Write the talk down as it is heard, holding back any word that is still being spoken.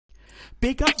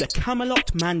Big up the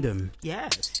Camelot Mandem.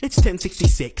 Yes. It's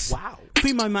 1066. Wow.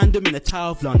 Free my Mandem in the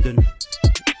Tower of London.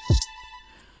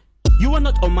 You are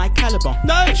not on my caliber.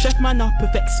 No. Chef man up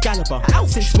with Excalibur. Ouch.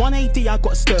 Since 1AD I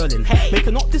got sterling. Hey. Make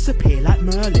her not disappear like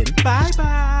Merlin. Bye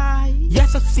bye.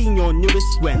 Yes, I've seen your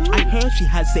newest wench. I heard she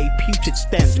has a putrid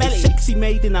stench. Smelly. A sexy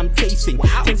maiden I'm chasing.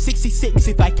 Wow. 1066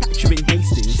 if I catch her in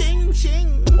Hastings. Ching ching.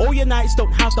 All your nights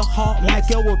don't have the heart. My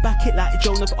girl will back it like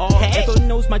Joan of Arc. Hey. Everyone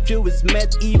knows my drill is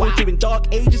medieval. Wow. During dark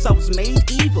ages I was made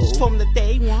evil. From the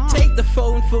day one. Take the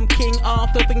phone from King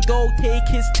Arthur, then go take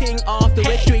his ting after.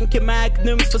 Hey. We're drinking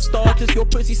magnums for starters. Your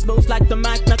pussy smells like the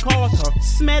Magna Carta.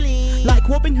 Smelly. Like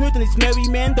Robin Hood and his merry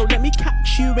men. Don't let me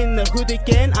catch you in the hood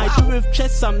again. I do with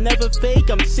chess, I'm never fake.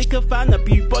 I'm sick of fan of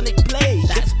bubonic plague.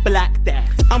 That's Black Death.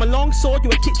 I'm a long sword,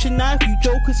 you're a kitchen knife. You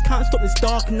jokers can't stop this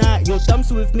dark night. Your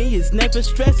dumpster with me is never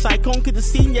stress. I conquer the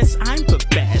scene, yes, I'm the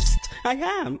best. I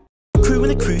am. Crew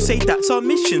in a crusade, that's our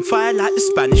mission. Fire like the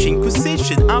Spanish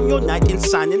Inquisition. I'm your knight in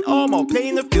shining armor,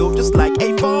 playing the field just like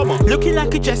a farmer. Looking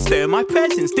like a jester in my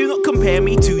presence. Do not compare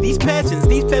me to these peasants.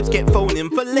 These plebs get thrown in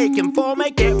for lake and form I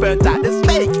get burnt at the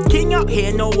stake. King out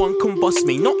here, no one can boss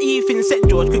me. Not even St.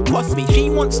 George could cross me. She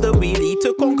wants the really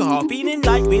to conquer her, feeling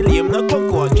like William the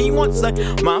Conqueror. She wants the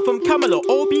man from Camelot,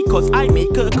 all because I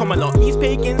make her come a lot. These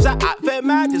pagans are at their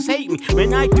madness, hate me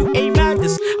when I do a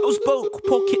madness. I was broke,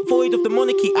 pocket void of the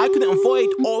monarchy. I couldn't avoid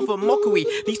all the mockery.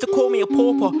 They used to call me a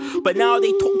pauper, but now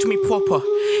they talk to me proper.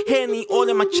 Henny all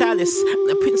in my chalice,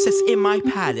 and a princess in my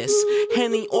palace.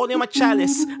 Henny all in my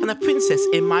chalice, and a princess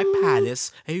in my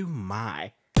palace. Oh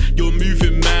my. You're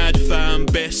moving mad, fam,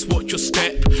 best watch your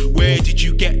step. Where did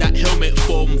you get that helmet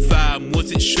from, fam?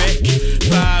 Was it Shrek?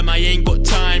 Fam, I ain't got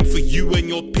time for you and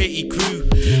your petty crew.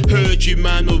 Heard you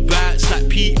man of rats like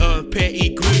Peter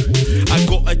Pettigrew. I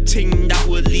got a ting that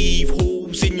will leave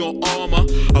holes in your armor.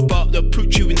 About to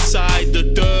put you inside the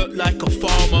dirt like a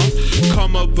farmer.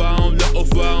 Come around, little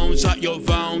rounds at your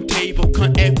round table.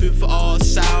 Can't everything our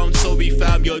sound, sorry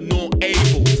fam, you're not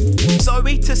able.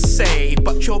 Sorry to say,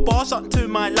 but your bars aren't to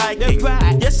my liking.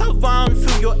 Right. Yes, I run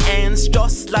through your ends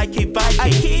just like a Viking. I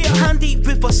hear. Handy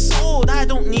with a sword, I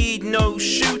don't need no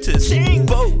shooters. Ching.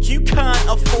 Bro, you can't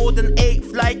afford an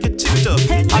eighth like a tutor.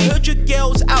 Henry. I heard your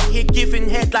girls out here giving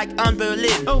head like Anne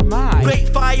Boleyn. Oh my. Great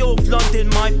fire of London,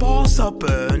 my bars are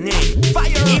burning. Fire.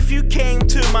 If you came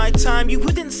to my time, you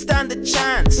wouldn't stand a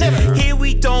chance. Never. Here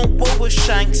we don't roll with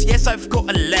shanks, yes, I've got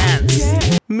a lance.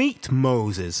 Yeah. Meet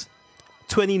Moses,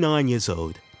 29 years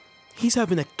old. He's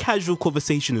having a casual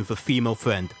conversation with a female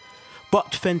friend,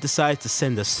 but friend decides to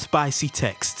send a spicy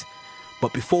text.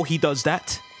 But before he does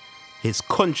that, his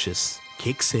conscience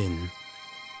kicks in.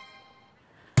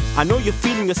 I know you're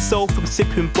feeling yourself from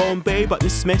sipping Bombay, but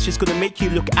this message is gonna make you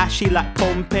look ashy like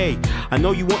Pompeii. I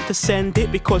know you want to send it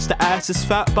because the ass is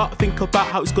fat, but think about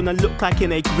how it's gonna look like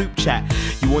in a group chat.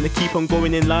 You wanna keep on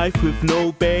going in life with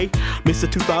no bay?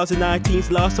 Mr. 2019's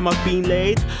last time I've been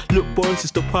laid. Look, boys,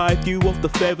 it's deprived you of the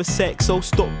fairer sex, so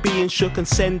stop being shook and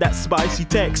send that spicy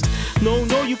text. No,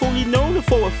 you've only known her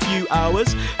for a few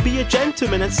hours. Be a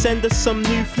gentleman and send her some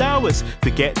new flowers.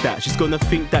 Forget that, she's gonna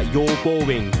think that you're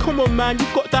boring. Come on man,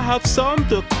 you've got to have some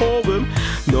decorum.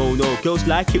 No, girls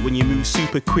like it when you move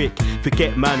super quick.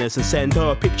 Forget manners and send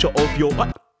her a picture of your...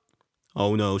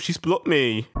 Oh no, she's blocked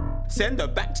me. Send her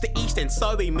back to the east and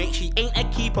sorry mate, she ain't a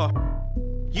keeper.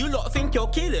 You lot think you're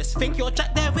killers, think you're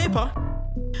Jack the Ripper.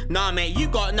 Nah mate, you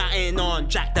got nothing on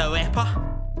Jack the Ripper.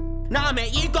 Nah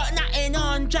mate, you got nothing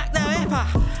on Jack the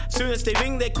Ripper. Soon as they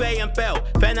ring the Graham bell,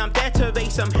 then I'm there to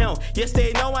raise some hell. Yes,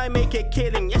 they know I make a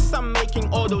killing. Yes, I'm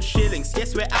making all those shillings.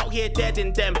 Yes, we're out here dead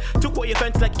in them. Took what your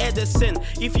friends like Edison.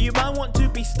 If you man want to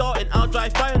be starting, I'll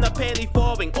drive by on a penny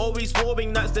foreign. Always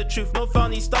roaring, that's the truth. No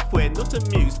funny stuff, we're not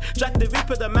amused. Jack the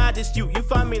Ripper, the maddest you. You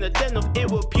find me in a den of ill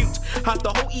repute. Have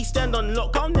the whole East End on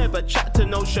lock. I'll never chat to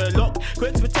no Sherlock. Her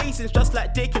expectations just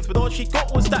like Dickens, but all she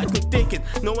got was that good Dickens.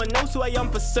 No one knows who I am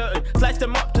for certain. Slice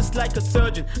them up just like a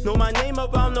surgeon. Know my name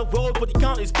around the world, but the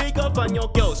count is bigger than your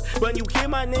girls. When you hear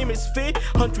my name is Fear,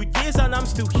 100 years and I'm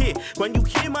still here. When you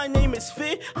hear my name is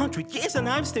Fear, 100 years and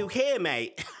I'm still here,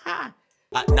 mate.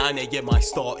 At 9 AM I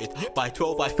started, by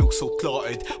 12 I feel so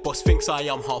clotted. Boss thinks I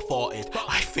am half-hearted,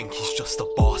 I think he's just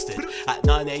a bastard. At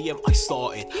 9 AM I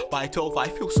started, by 12 I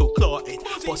feel so clotted.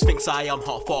 Boss thinks I am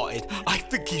half-hearted, I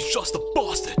think he's just a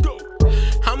bastard.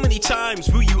 How many many times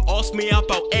will you ask me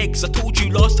about eggs? I told you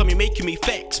last time you're making me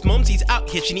vex. Mumsy's out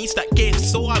here, she needs that gift,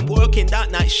 so I'm working that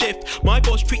night shift. My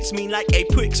boss treats me like a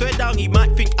prick, swear down he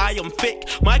might think I am thick.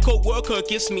 My co-worker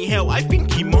gives me hell, I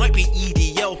think he might be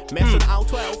EDL. Messing out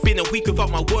 12. Been a week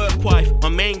without my work wife, my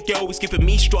main girl is giving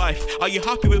me strife. Are you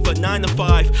happy with a 9 to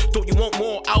 5? Don't you want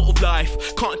more out of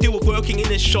life? Can't deal with working in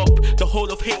this shop, the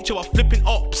whole of HR are flipping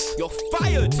ops. You're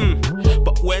fired.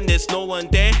 But when there's no one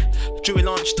there, during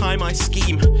lunchtime I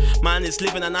scheme. Man is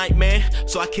living a nightmare,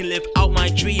 so I can live out my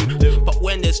dream. But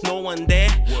when there's no one there,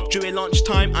 during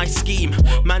lunchtime I scheme.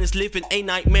 Man is living a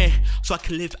nightmare, so I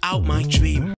can live out my dream.